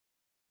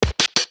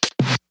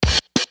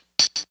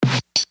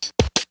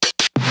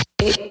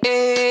Hey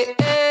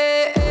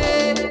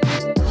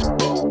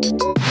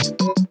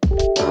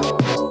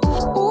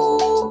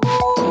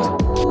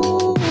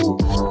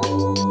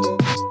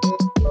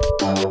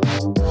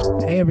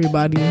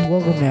everybody,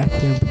 welcome to After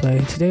and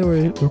Play. Today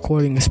we're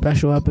recording a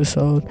special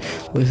episode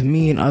with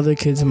me and other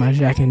kids in my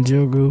Jack and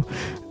Jill group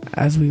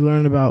as we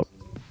learn about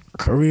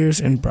careers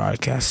in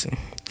broadcasting.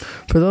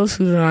 For those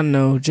who do not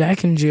know,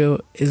 Jack and Jill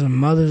is a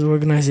mother's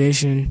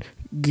organization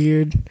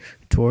geared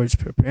towards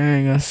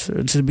preparing us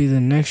to be the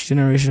next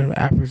generation of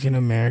African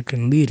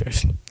American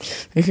leaders.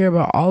 They care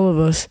about all of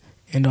us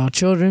and all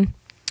children.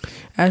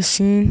 As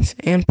teens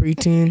and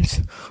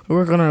preteens, we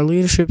work on our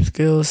leadership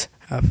skills,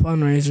 have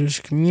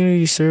fundraisers,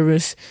 community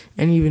service,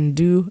 and even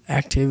do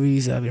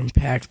activities that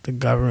impact the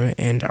government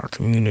and our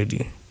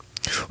community.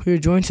 We are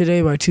joined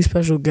today by two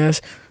special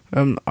guests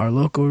from our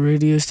local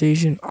radio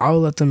station. I'll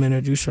let them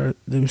introduce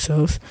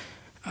themselves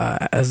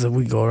as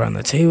we go around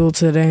the table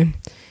today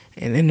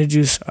and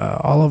introduce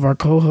all of our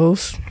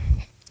co-hosts.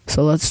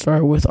 So let's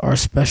start with our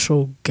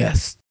special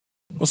guest.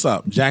 What's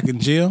up, Jack and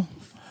Jill?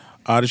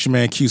 This your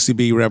man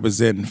QCB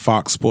representing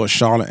Fox Sports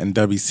Charlotte and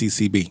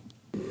WCCB.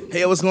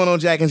 Hey, what's going on,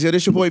 Jack and Jill?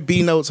 This your boy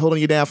B Notes holding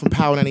you down from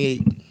Power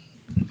 98.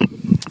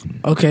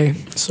 Okay,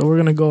 so we're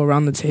going to go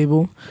around the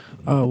table.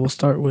 We'll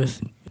start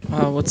with...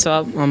 What's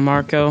up? I'm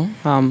Marco.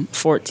 I'm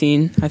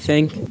 14, I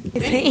think.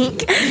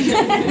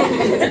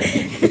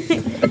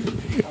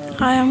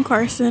 Hi, I'm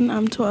Carson.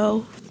 I'm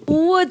 12.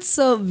 What's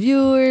up,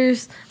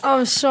 viewers?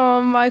 I'm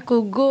Sean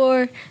Michael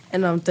Gore,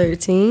 and I'm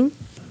 13.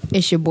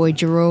 It's your boy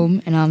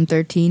Jerome, and I'm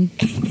 13.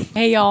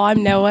 Hey, y'all,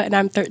 I'm Noah, and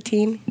I'm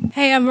 13.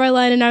 Hey, I'm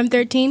Merlin, and I'm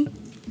 13.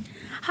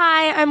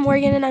 Hi, I'm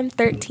Morgan, and I'm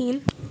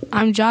 13.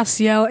 I'm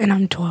Josiel, and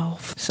I'm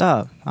 12. What's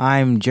up?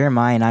 I'm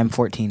Jeremiah, and I'm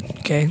 14.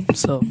 Okay,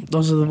 so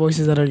those are the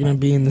voices that are going to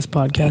be in this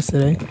podcast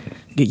today.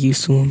 Get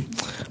used to them.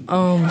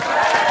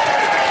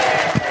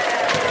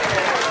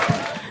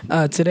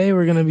 Today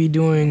we're going to be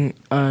doing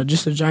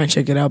just a giant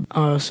check it out.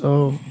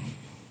 So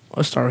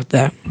let's start with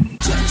that.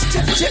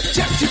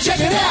 Check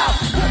it out.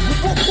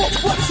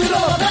 What's it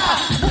all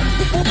about?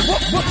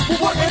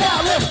 Work it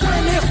out. Let's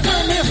turn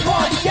this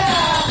party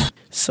out.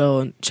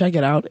 So check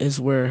it out is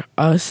where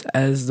us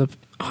as the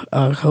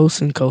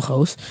hosts and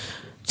co-hosts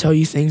tell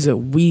you things that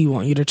we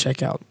want you to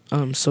check out.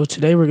 So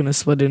today we're going to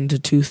split it into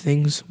two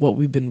things, what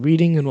we've been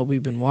reading and what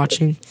we've been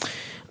watching.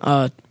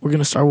 We're going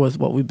to start with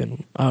what we've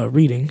been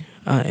reading,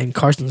 and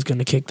Carson's going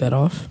to kick that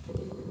off.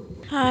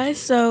 Hi,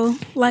 so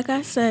like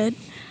I said,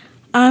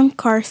 I'm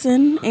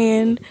Carson,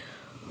 and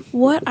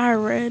what I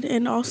read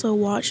and also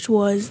watched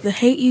was The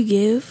Hate U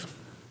Give.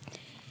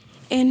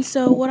 And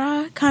so what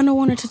I kind of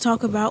wanted to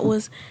talk about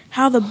was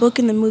how the book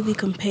and the movie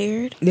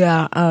compared.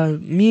 Yeah,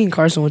 me and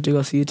Carson went to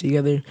go see it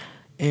together,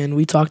 and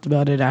we talked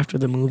about it after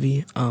the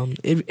movie.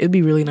 It'd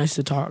be really nice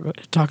to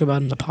talk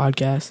about in the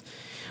podcast,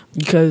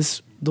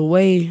 because the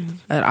way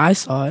that I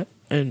saw it,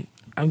 and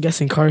I'm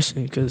guessing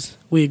Carson, because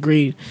we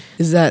agreed,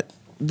 is that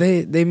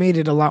they made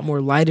it a lot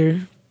more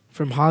lighter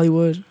from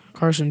Hollywood.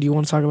 Carson, do you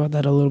want to talk about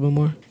that a little bit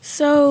more?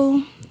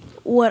 So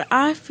what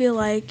I feel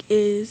like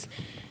is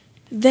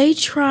they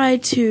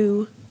tried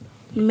to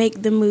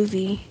make the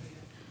movie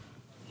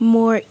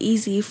more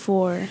easy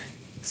for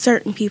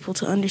certain people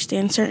to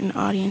understand, certain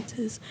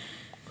audiences.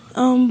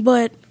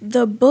 But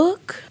the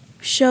book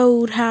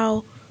showed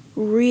how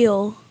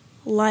real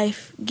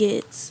life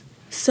gets.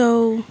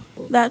 So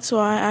that's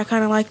why I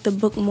kind of like the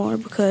book more,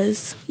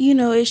 because, you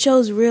know, it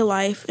shows real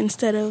life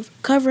instead of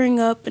covering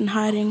up and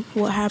hiding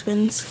what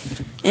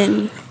happens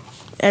in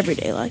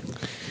everyday life.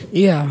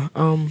 Yeah,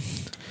 The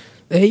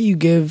Hate U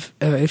Give,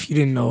 if you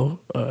didn't know,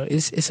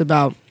 it's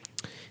about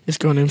this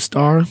girl named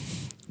Star.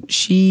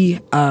 She,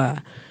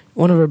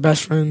 one of her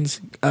best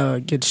friends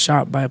gets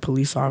shot by a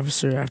police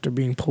officer after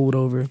being pulled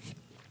over,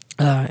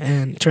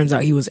 and it turns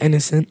out he was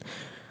innocent,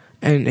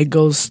 and it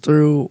goes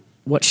through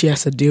what she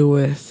has to deal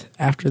with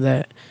after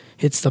that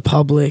hits the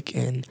public,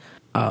 and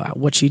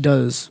what she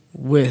does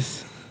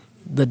with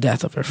the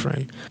death of her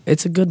friend.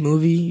 It's a good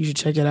movie. You should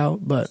check it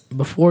out. But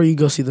before you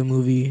go see the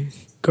movie,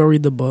 go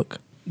read the book.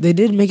 They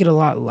did make it a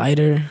lot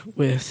lighter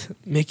with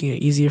making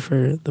it easier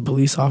for the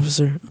police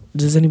officer.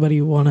 Does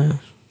anybody want to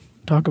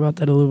talk about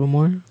that a little bit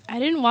more? I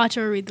didn't watch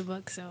or read the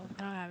book, so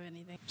I don't have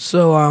anything.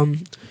 So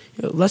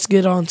let's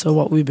get on to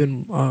what we've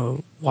been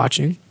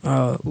watching.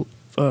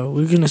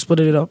 We're going to split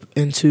it up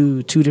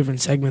into two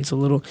different segments a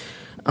little.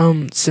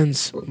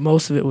 Since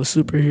most of it was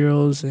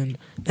superheroes and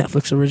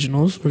Netflix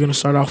originals, we're going to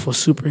start off with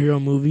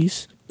superhero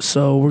movies.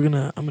 So I'm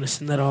going to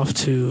send that off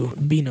to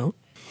B-Note.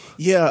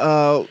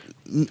 Yeah,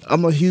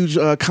 I'm a huge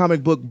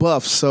comic book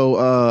buff,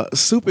 so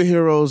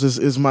superheroes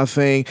is my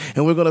thing,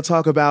 and we're going to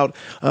talk about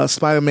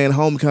Spider-Man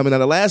Homecoming. Now,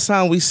 the last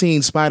time we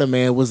seen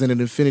Spider-Man was in an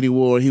Infinity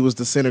War. He was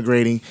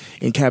disintegrating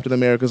in Captain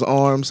America's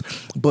arms,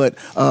 but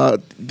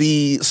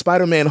the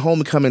Spider-Man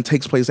Homecoming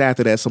takes place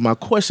after that. So my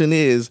question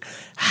is,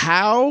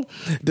 how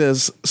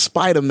does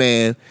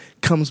Spider-Man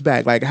comes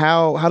back? Like,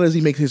 how does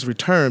he make his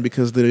return?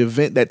 Because the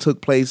event that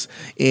took place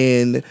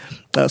in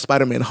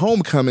Spider-Man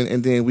Homecoming,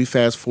 and then we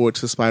fast forward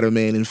to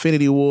Spider-Man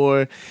Infinity War,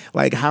 more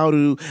like how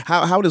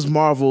does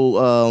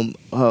Marvel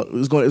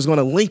is going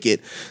to link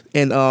it,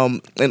 and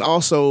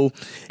also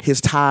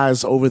his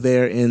ties over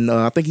there in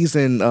I think he's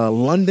in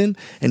London,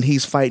 and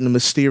he's fighting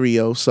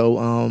Mysterio.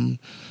 So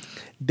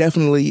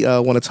definitely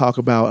want to talk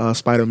about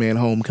Spider-Man: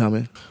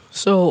 Homecoming.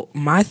 So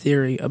my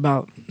theory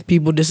about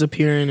people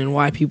disappearing and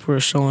why people are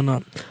showing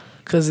up,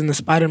 because in the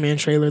Spider-Man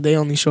trailer they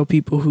only show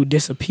people who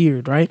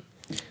disappeared, right?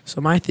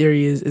 So my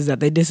theory is that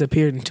they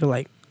disappeared into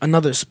like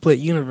another split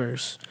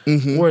universe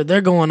where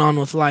they're going on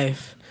with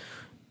life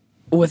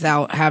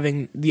without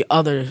having the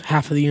other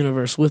half of the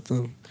universe with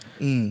them.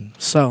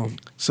 So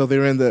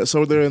they're in the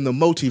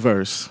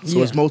multiverse.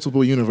 So it's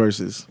multiple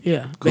universes.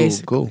 Yeah,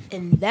 cool.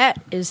 And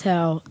that is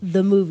how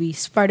the movie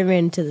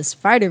Spider-Man Into the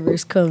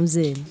Spider-Verse comes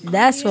in.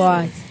 That's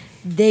why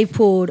they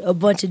pulled a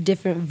bunch of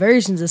different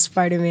versions of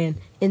Spider-Man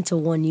into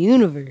one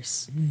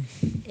universe.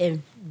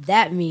 And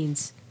that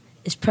means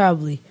it's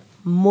probably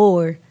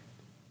more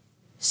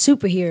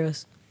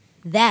superheroes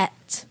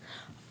that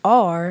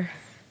are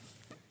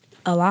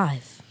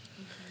alive.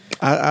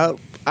 I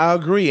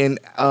agree, and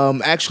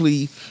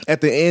actually,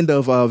 at the end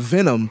of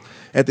Venom,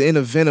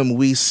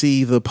 we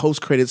see the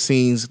post-credit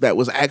scenes that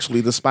was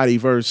actually the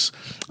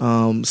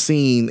Spideyverse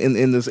scene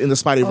in the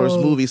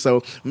Spideyverse movie.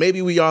 So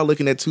maybe we are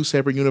looking at two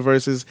separate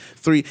universes,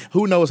 3.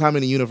 Who knows how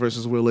many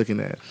universes we're looking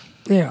at?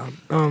 Yeah,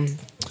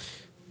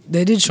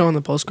 they did show in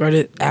the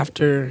post-credit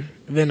after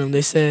Venom.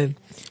 They said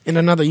in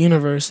another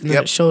universe, and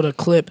then it showed a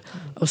clip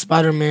of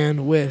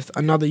Spider-Man with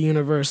another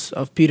universe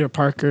of Peter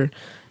Parker.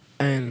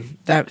 And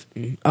that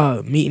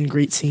meet and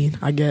greet scene,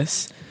 I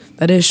guess,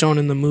 that is shown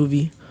in the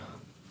movie.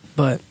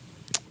 But,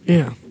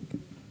 yeah.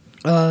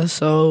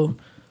 So,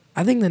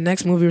 I think the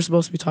next movie we're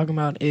supposed to be talking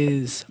about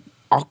is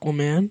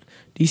Aquaman,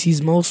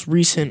 DC's most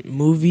recent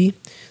movie.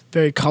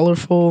 Very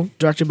colorful,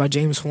 directed by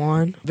James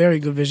Wan. Very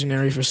good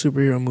visionary for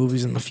superhero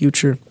movies in the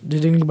future.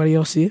 Did anybody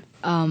else see it?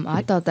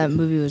 I thought that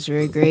movie was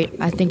very great.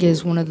 I think it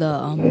is one of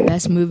the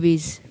best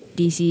movies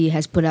DC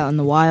has put out in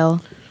a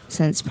while.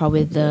 Since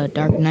probably the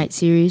Dark Knight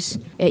series.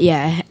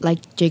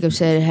 Like Jacob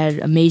said, it had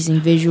amazing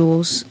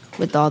visuals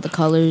with all the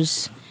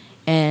colors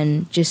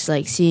and just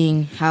like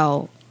seeing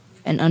how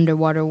an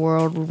underwater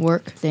world would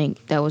work. I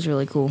think that was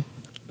really cool.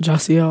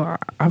 Josiel,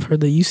 I've heard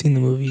that you've seen the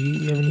movie.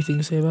 You have anything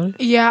to say about it?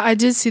 Yeah, I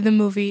did see the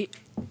movie.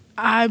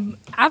 I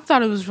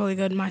thought it was really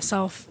good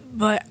myself,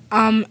 but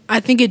I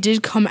think it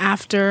did come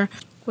after,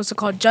 what's it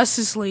called,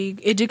 Justice League.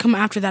 It did come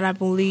after that, I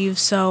believe.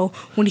 So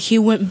when he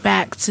went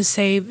back to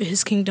save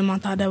his kingdom, I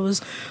thought that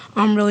was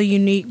really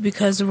unique,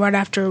 because right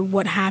after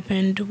what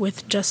happened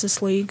with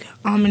Justice League,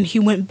 and he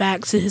went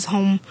back to his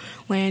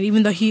homeland,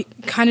 even though he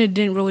kind of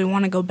didn't really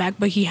want to go back,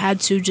 but he had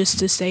to just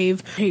to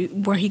save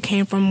where he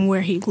came from,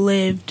 where he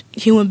lived.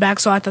 He went back,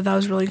 so I thought that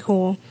was really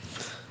cool.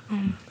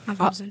 I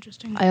thought it was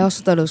interesting. I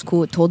also thought it was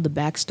cool. It told the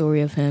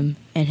backstory of him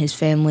and his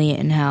family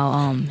and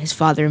how his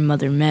father and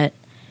mother met.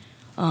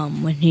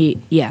 When he,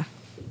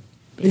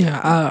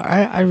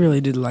 I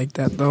really did like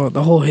that though.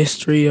 The whole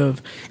history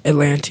of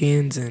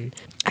Atlanteans and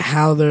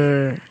how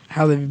they're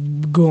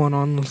going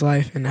on with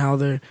life and how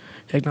their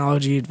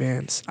technology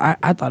advanced.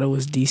 I thought it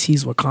was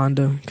DC's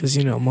Wakanda, because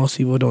most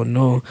people don't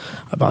know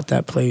about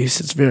that place.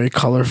 It's very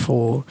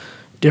colorful,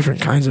 different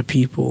kinds of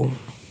people.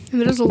 And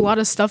there's a lot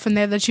of stuff in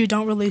there that you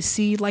don't really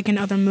see like in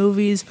other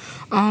movies,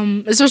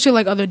 especially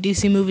like other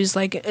DC movies.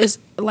 Like it's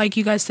like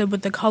you guys said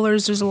with the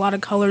colors. There's a lot of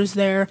colors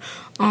there,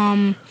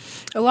 a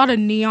lot of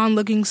neon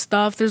looking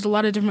stuff. There's a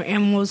lot of different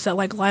animals that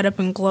like light up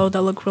and glow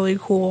that look really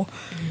cool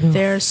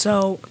there.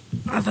 So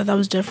I thought that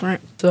was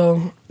different.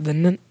 So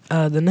the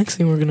next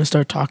thing we're gonna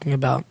start talking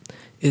about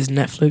is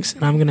Netflix,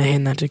 and I'm gonna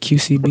hand that to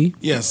QCB.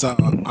 Yes, I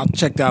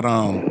checked out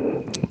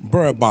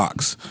Bird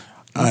Box,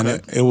 and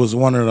it was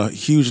one of the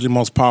hugely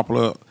most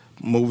popular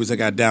movies that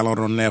got downloaded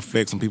on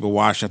Netflix and people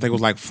watched. I think it was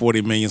like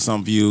 40 million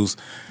some views.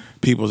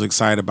 People was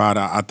excited about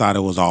it. I thought it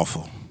was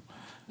awful.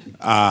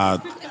 I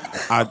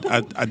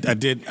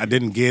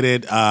didn't get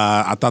it.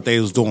 I thought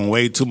they was doing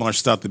way too much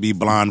stuff to be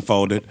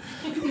blindfolded.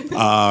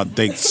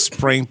 They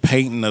spray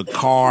painting the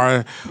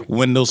car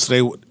windows so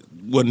they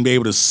wouldn't be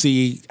able to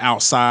see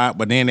outside,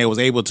 but then they was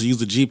able to use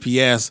the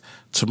GPS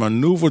to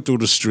maneuver through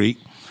the street,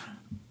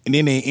 and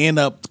then they end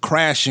up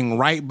crashing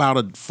right by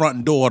the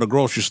front door of the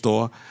grocery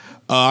store.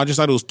 I just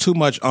thought it was too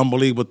much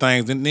unbelievable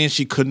things. And then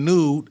she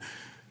canoed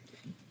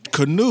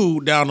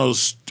down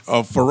those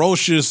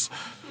ferocious,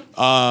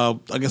 I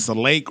guess a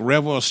lake,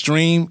 river, a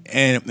stream,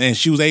 and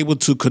she was able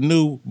to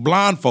canoe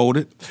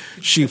blindfolded.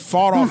 She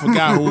fought off a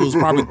guy who was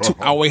probably,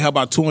 I weigh her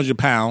about 200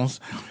 pounds.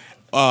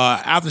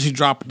 After she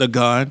dropped the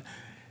gun,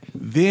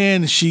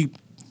 then she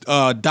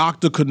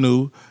docked the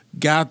canoe,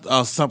 got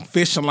some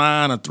fishing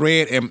line, a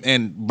thread,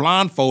 and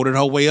blindfolded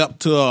her way up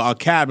to a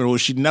cabin where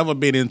she'd never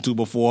been into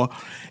before.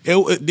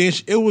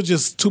 It was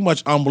just too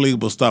much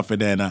unbelievable stuff in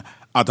there, and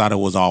I thought it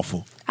was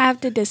awful. I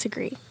have to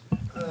disagree.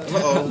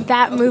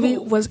 That movie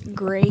was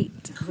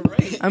great.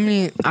 I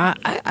mean,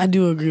 I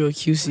do agree with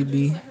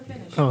QCB.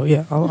 Oh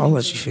yeah, I'll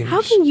let you finish.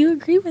 How can you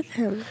agree with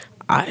him?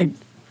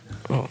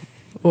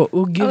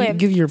 Well,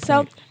 give your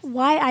point. So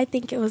why I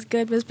think it was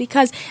good was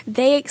because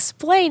they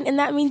explained, and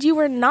that means you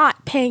were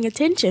not paying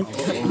attention.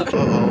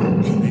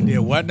 They did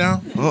what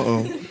now?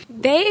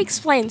 They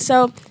explained.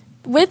 So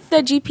with the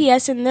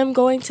GPS and them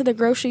going to the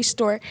grocery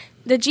store,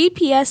 the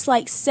GPS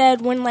like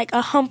said when like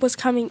a hump was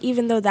coming,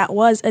 even though that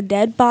was a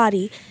dead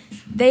body,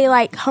 they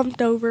like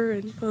humped over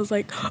and was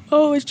like,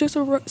 oh, it's just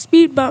a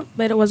speed bump,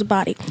 but it was a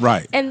body.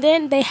 Right. And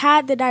then they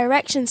had the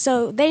directions,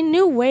 so they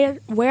knew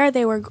where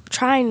they were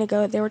trying to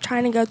go. They were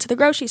trying to go to the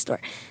grocery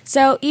store.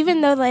 So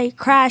even though they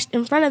crashed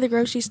in front of the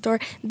grocery store,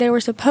 they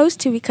were supposed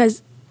to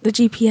because the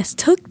GPS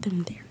took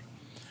them there.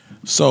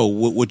 So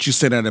what you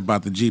said that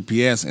about the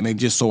GPS, and they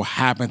just so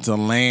happened to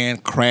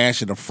land,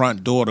 crash at the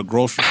front door of the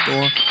grocery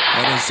store.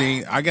 That didn't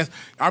seem.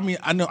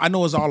 I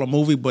know it's all a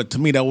movie, but to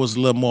me that was a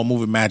little more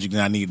movie magic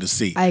than I needed to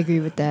see. I agree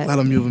with that. A lot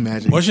of movie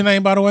magic. What's your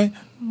name, by the way?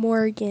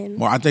 Morgan.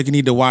 Well, I think you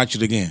need to watch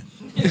it again.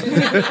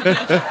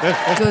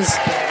 Because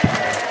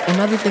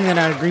another thing that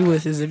I agree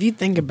with is if you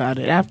think about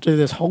it, after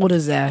this whole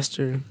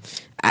disaster,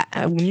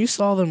 when you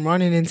saw them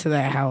running into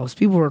that house,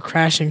 people were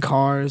crashing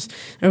cars.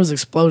 There was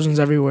explosions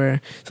everywhere.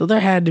 So there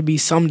had to be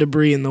some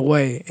debris in the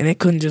way. And it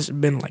couldn't just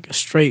have been like a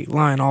straight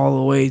line all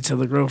the way to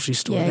the grocery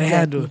store. Yeah, they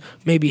exactly. had to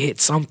maybe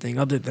hit something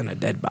other than a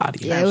dead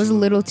body. Yeah, it was a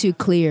little too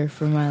clear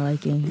for my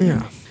liking.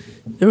 Yeah.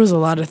 There was a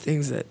lot of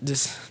things that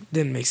just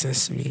didn't make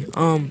sense to me.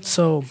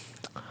 So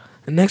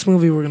the next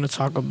movie we're going to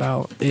talk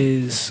about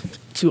is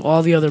To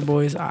All the Other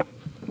Boys.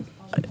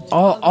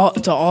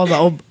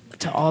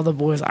 To all the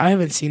boys, I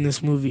haven't seen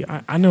this movie.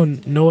 I know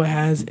Noah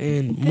has,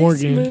 and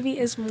Morgan. This movie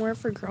is more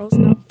for girls,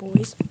 not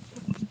boys.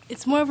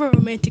 It's more of a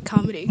romantic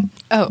comedy.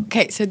 Oh,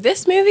 okay. So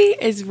this movie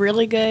is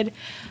really good.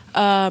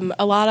 A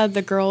lot of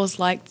the girls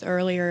liked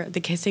earlier the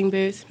Kissing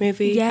Booth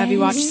movie. Yes. Have you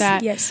watched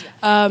that? Yes.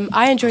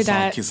 I enjoyed I saw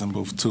that. Kissing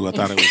Booth too. I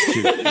thought it was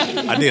cute.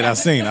 I did. I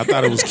seen. I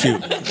thought it was cute.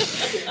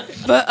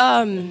 But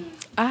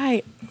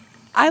I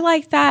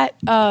like that.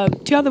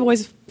 Two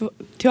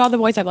Other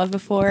Boys I've loved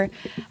before.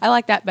 I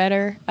like that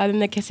better than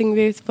the Kissing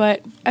Booth.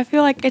 But I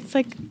feel like it's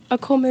like a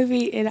cool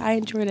movie, and I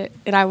enjoyed it,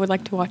 and I would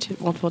like to watch it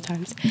multiple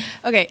times.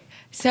 Okay,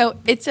 so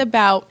it's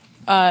about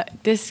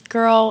this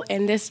girl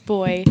and this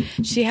boy.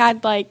 She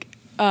had like.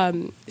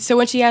 So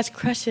when she has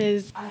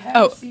crushes,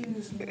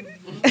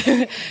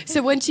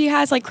 so when she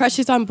has like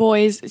crushes on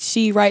boys,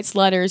 she writes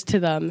letters to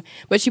them,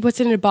 but she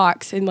puts it in a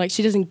box and like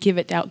she doesn't give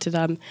it out to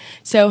them.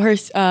 So her,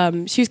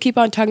 she was keep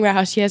on talking about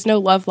how she has no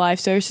love life.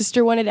 So her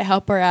sister wanted to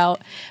help her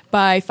out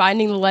by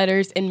finding the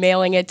letters and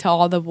mailing it to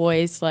all the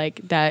boys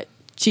like that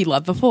she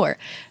loved before.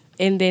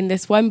 And then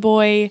this one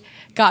boy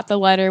got the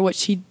letter, which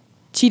she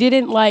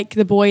didn't like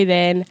the boy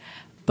then.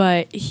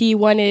 But he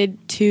wanted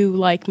to,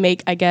 like,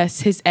 make, I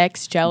guess, his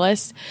ex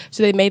jealous.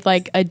 So they made,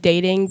 like, a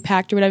dating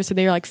pact or whatever. So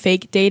they were, like,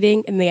 fake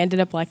dating, and they ended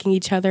up liking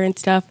each other and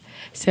stuff.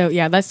 So,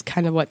 yeah, that's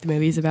kind of what the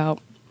movie's about.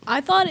 I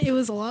thought it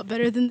was a lot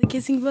better than the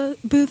Kissing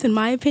Booth, in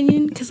my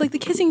opinion, because like the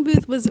Kissing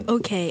Booth was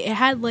okay. It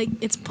had like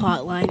its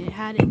plot line, it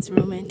had its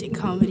romantic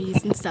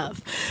comedies and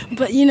stuff.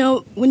 But you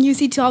know, when you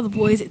see To All the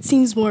Boys, it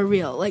seems more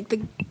real. Like the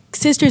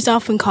sister's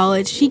off in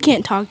college, she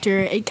can't talk to her.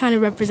 It kind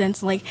of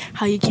represents like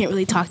how you can't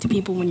really talk to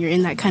people when you're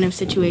in that kind of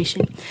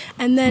situation.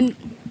 And then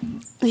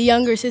the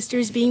younger sister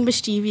is being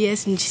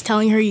mischievous and she's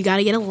telling her you got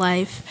to get a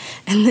life.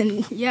 And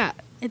then yeah,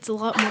 it's a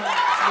lot more.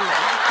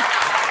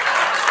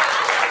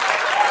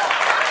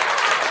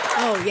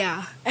 Oh,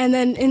 yeah. And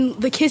then in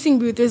the Kissing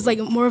Booth, there's, like,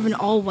 more of an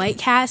all-white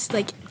cast.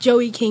 Like,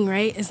 Joey King,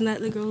 right? Isn't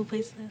that the girl who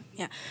plays that?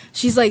 Yeah.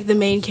 She's, like, the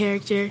main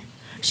character.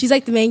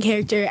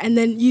 And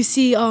then you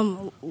see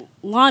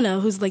Lana,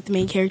 who's, like, the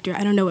main character.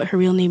 I don't know what her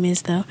real name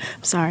is, though.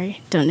 I'm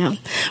sorry. Don't know.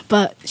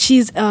 But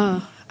she's,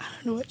 I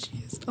don't know what she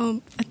is.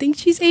 I think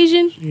she's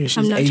Asian. Yeah, she's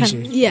I'm not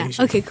Asian. Yeah,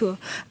 Asian. okay, cool.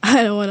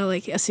 I don't want to,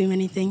 like, assume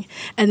anything.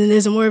 And then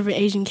there's more of an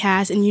Asian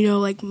cast. And, you know,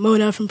 like,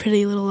 Mona from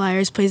Pretty Little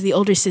Liars plays the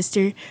older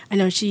sister. I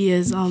know she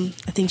is. I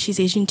think she's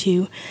Asian,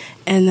 too.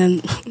 And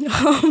then,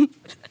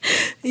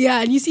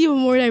 yeah, and you see a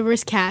more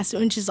diverse cast,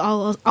 which is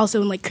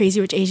also in, like, Crazy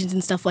Rich Asians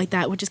and stuff like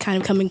that, which is kind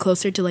of coming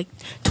closer to, like,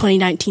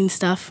 2019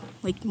 stuff.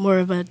 Like, more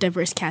of a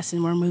diverse cast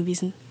and more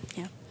movies and,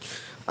 yeah.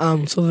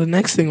 So the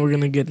next thing we're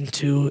going to get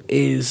into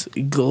is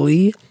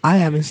Glee. I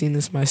haven't seen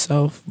this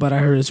myself, but I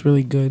heard it's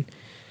really good.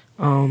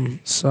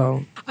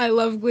 So I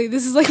love Glee.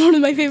 This is like one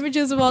of my favorite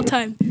shows of all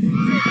time.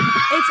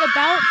 It's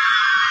about...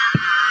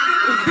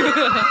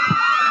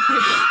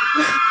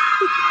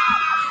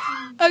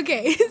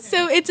 Okay,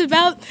 so it's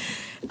about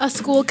a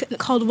school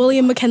called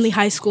William McKinley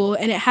High School,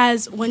 and it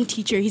has one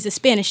teacher. He's a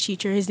Spanish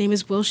teacher. His name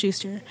is Will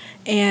Schuster,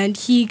 and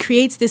he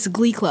creates this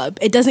Glee club.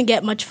 It doesn't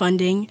get much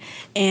funding,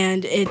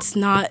 and it's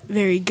not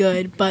very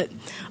good, but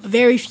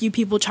very few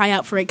people try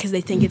out for it because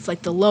they think it's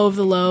like the low of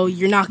the low.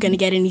 You're not going to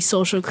get any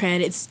social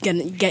credit. It's going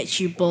to get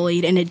you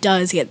bullied, and it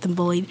does get them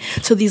bullied.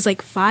 So these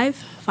like five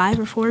 5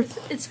 or 4?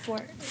 It's 4.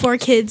 4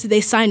 kids,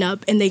 they sign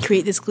up and they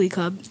create this glee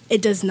club. It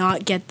does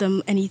not get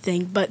them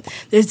anything, but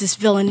there's this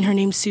villain, her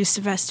name's Sue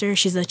Sylvester.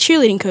 She's a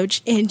cheerleading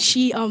coach, and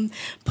she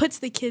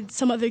puts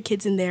some other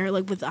kids in there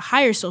like with a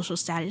higher social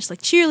status,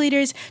 like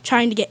cheerleaders,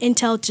 trying to get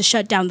intel to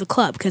shut down the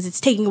club because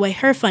it's taking away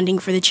her funding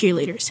for the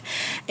cheerleaders.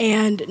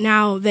 And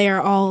now they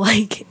are all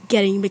like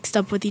getting mixed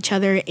up with each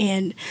other,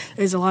 and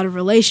there's a lot of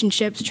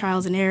relationships,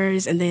 trials and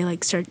errors, and they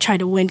like try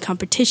to win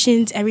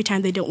competitions. Every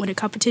time they don't win a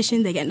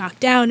competition, they get knocked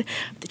down.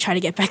 They try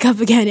to get back up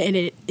again, and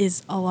it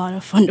is a lot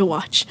of fun to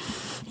watch.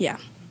 Yeah.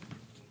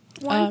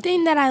 One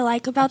thing that I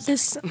like about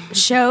this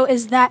show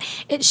is that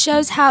it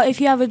shows how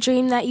if you have a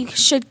dream that you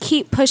should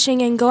keep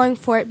pushing and going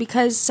for it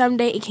because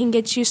someday it can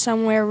get you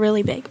somewhere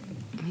really big.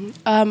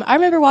 I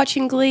remember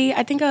watching Glee.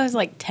 I think I was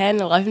like 10,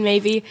 11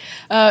 maybe.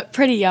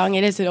 Pretty young.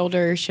 It is an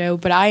older show,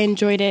 but I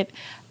enjoyed it.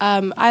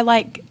 I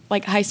like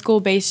high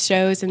school-based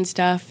shows and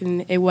stuff,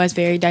 and it was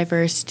very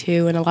diverse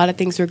too, and a lot of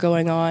things were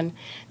going on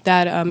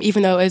that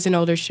even though it is an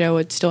older show,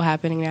 it's still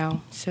happening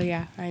now. So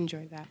yeah, I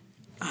enjoyed that.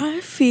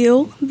 I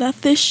feel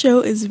that this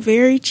show is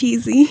very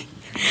cheesy.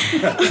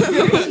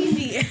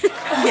 Yes,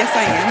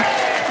 I am.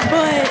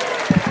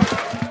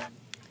 But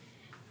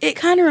it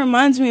kind of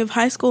reminds me of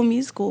High School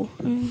Musical.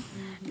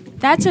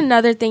 That's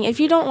another thing. If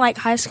you don't like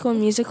High School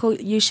Musical,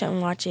 you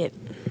shouldn't watch it.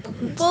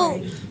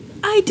 Well,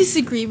 I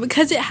disagree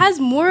because it has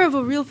more of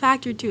a real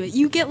factor to it.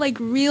 You get like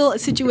real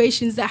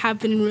situations that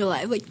happen in real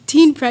life, like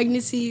teen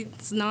pregnancy.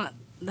 It's not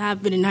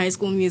happen in High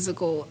School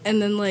Musical, and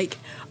then like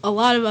a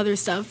lot of other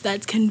stuff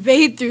that's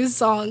conveyed through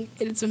song,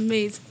 and it's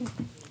amazing.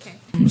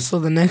 Okay. So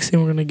the next thing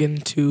we're gonna get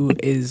into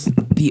is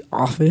The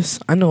Office.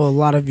 I know a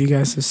lot of you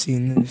guys have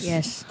seen this.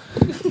 Yes.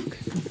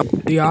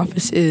 The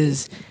Office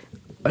is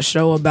a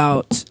show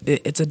about,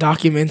 it's a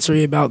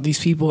documentary about these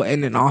people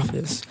in an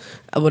office,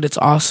 but it's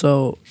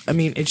also, I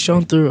mean, it's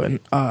shown through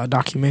a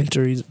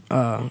documentary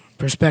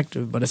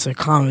perspective, but it's a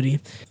comedy.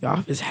 The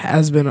Office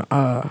has been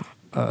a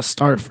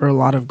start for a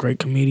lot of great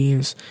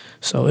comedians,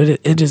 so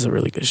it is a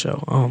really good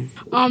show.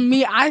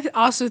 I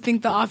also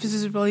think The Office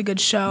is a really good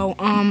show.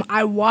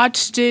 I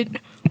watched it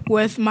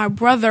with my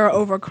brother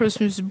over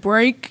Christmas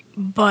break,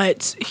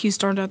 but he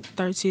started out the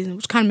 3rd season,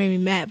 which kind of made me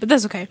mad, but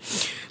that's okay.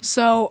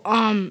 So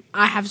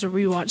I have to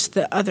rewatch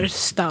the other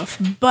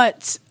stuff,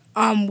 but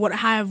what I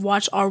have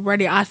watched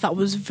already I thought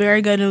was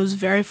very good and it was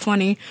very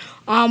funny.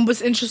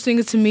 What's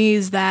interesting to me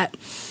is that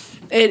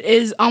it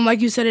is, like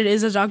you said, it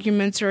is a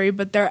documentary,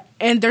 but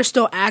they're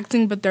still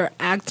acting, but they're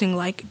acting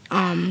like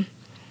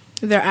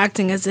they're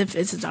acting as if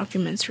it's a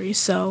documentary.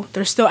 So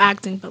they're still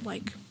acting, but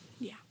like,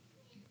 yeah.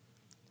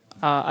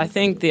 I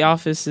think The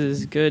Office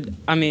is good.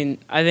 I mean,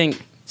 I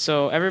think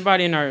so.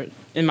 Everybody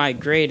in my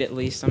grade, at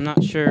least, I'm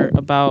not sure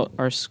about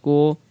our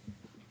school,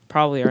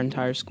 probably our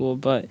entire school,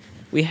 but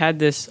we had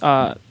this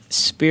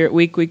Spirit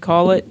Week, we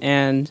call it,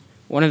 and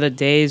one of the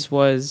days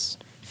was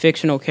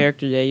fictional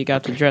character day. You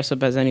got to dress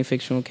up as any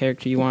fictional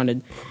character you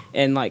wanted,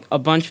 and like a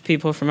bunch of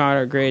people from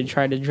our grade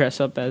tried to dress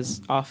up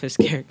as Office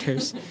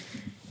characters,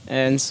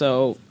 and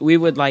so we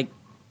would like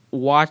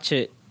watch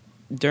it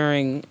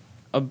during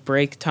a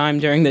break time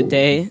during the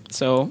day.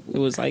 So it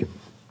was like,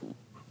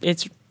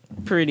 it's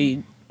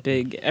pretty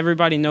big.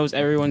 Everybody knows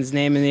everyone's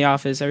name in The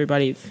Office.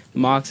 Everybody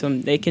mocks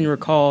them. They can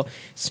recall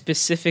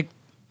specific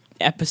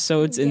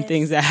episodes and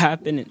things that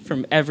happen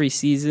from every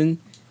season,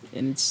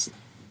 and it's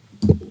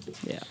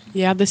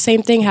Yeah, the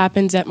same thing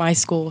happens at my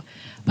school.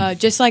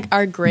 Just like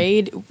our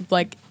grade,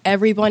 like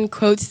everyone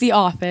quotes The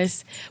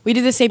Office. We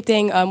did the same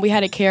thing. We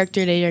had a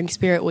character day during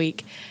Spirit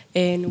Week,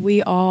 and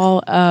we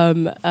all,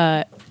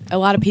 a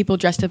lot of people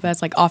dressed up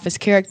as like Office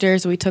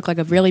characters. We took like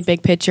a really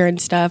big picture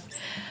and stuff.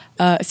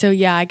 So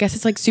yeah, I guess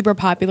it's like super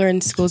popular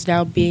in schools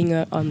now, being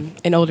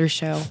an older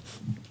show.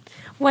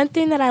 One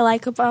thing that I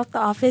like about The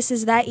Office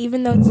is that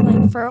even though it's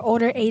like for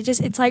older ages,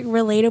 it's like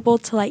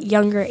relatable to like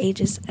younger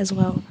ages as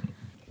well.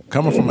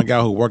 Coming from a guy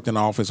who worked in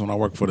the office when I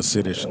worked for the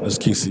city, this is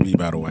QCB,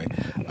 by the way.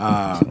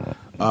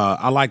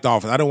 I liked The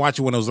Office. I didn't watch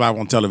it when it was live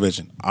on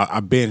television. I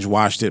binge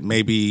watched it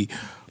maybe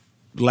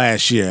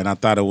last year, and I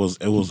thought it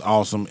was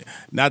awesome.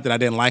 Not that I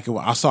didn't like it.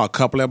 I saw a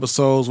couple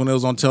episodes when it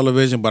was on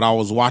television, but I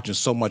was watching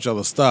so much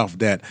other stuff from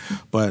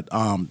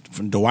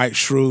Dwight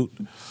Schrute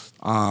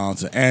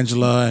to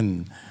Angela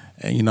and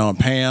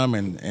Pam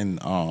and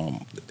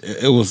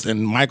it was,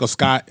 and Michael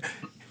Scott.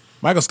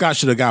 Michael Scott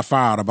should have got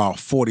fired about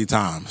 40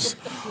 times.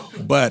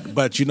 But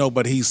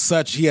he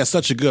has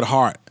such a good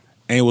heart.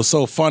 And it was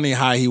so funny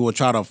how he would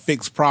try to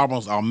fix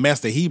problems or mess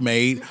that he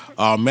made,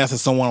 mess that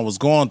someone was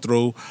going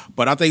through.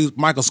 But I think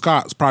Michael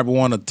Scott's probably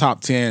one of the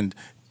top 10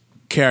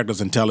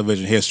 characters in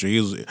television history. He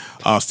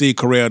was, Steve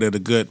Carell did a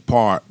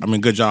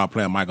good job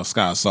playing Michael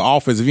Scott. So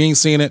Office, if you ain't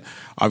seen it,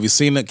 or if you've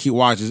seen it, keep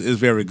watching. It's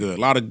very good.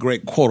 A lot of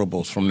great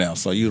quotables from there.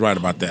 So you're right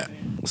about that.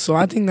 So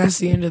I think that's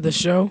the end of the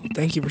show.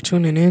 Thank you for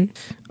tuning in.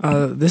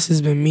 This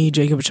has been me,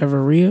 Jacob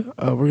Chavarria.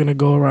 We're going to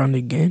go around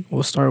again.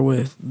 We'll start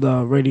with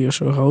the radio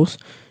show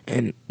host.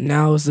 And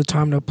now is the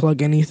time to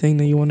plug anything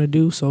that you want to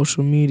do,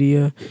 social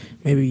media,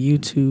 maybe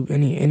YouTube,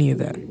 any of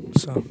that.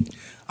 So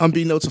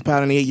Unbeknownst of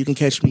Powder 8. You can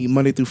catch me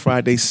Monday through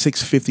Friday,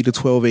 6:50 to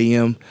 12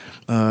 a.m.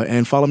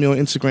 And follow me on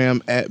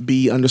Instagram at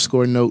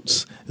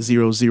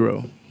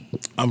B_notes00.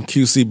 I'm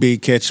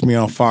QCB. Catch me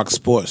on Fox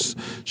Sports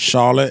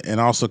Charlotte, and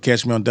also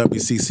catch me on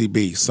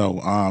WCCB. So,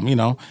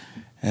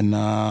 and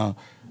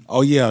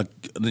oh yeah,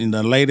 in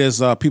the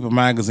latest People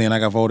magazine, I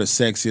got voted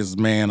sexiest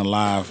man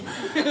alive.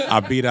 I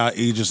beat out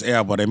Idris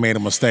Elba. They made a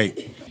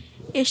mistake.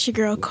 It's your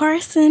girl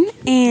Carson,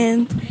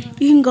 and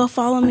you can go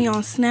follow me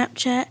on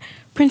Snapchat,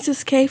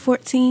 Princess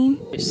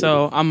K14.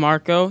 So I'm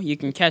Marco. You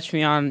can catch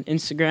me on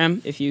Instagram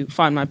if you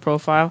find my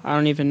profile. I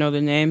don't even know the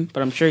name,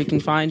 but I'm sure you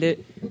can find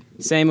it.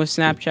 Same with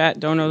Snapchat.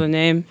 Don't know the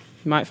name.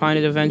 You might find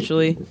it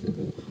eventually.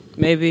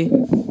 Maybe.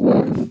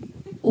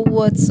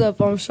 What's up?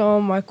 I'm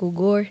Sean Michael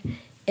Gore,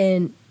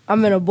 and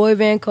I'm in a boy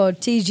band called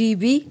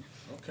TGB. Okay.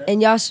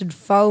 And y'all should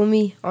follow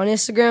me on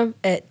Instagram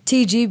at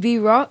TGB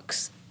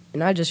Rocks.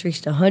 And I just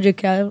reached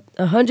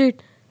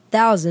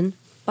 100,000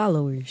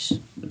 followers.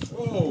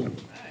 Whoa.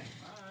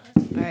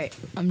 All right,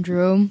 I'm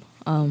Jerome.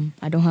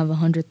 I don't have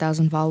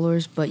 100,000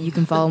 followers, but you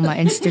can follow my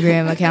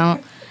Instagram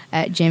account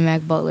at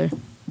JMacButler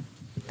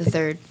the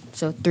third.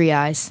 So 3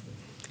 eyes.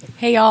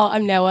 Hey y'all,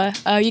 I'm Noah.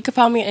 You can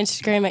follow me on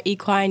Instagram at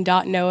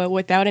equine.noah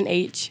without an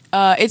H.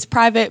 It's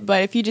private,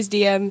 but if you just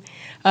DM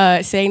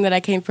saying that I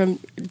came from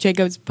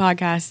Jacob's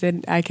podcast,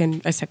 then I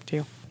can accept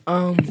you.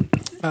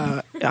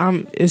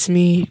 It's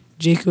me,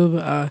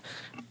 Jacob.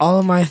 All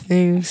of my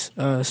things,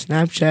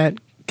 Snapchat,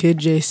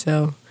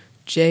 KidJCell,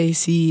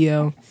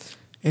 JCEL,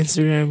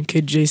 Instagram,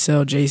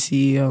 KidJCell,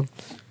 JCEL,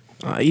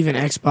 even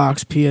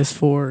Xbox,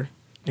 PS4,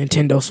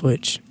 Nintendo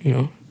Switch,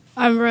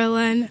 I'm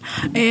Raylan,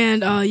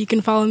 and you can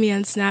follow me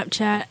on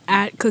Snapchat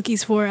at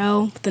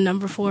Cookies4L, with the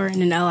number 4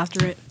 and an L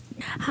after it.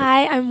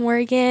 Hi, I'm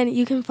Morgan.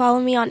 You can follow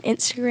me on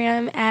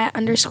Instagram at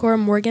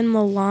 _Morgan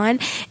Milan.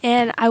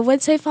 And I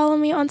would say follow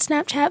me on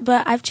Snapchat,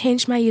 but I've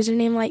changed my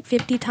username like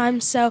 50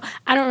 times, so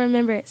I don't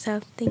remember it,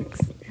 so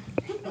thanks.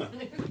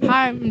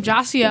 Hi, I'm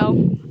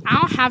Josiel.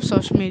 I don't have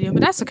social media,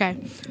 but that's okay.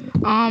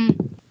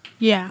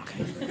 Yeah.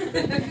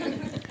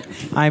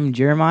 I'm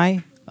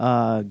Jeremiah.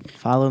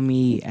 Follow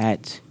me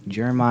at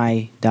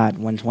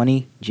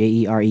jeremiah.120,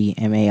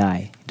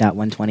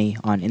 JEREMAI.120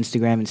 on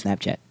Instagram and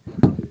Snapchat.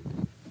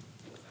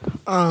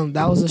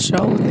 That was the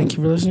show. Thank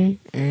you for listening,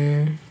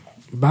 and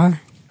bye.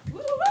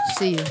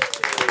 See you. Good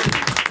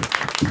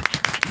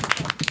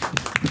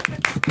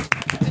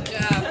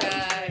job,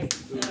 guys.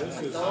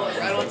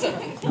 Right on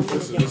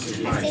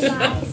time.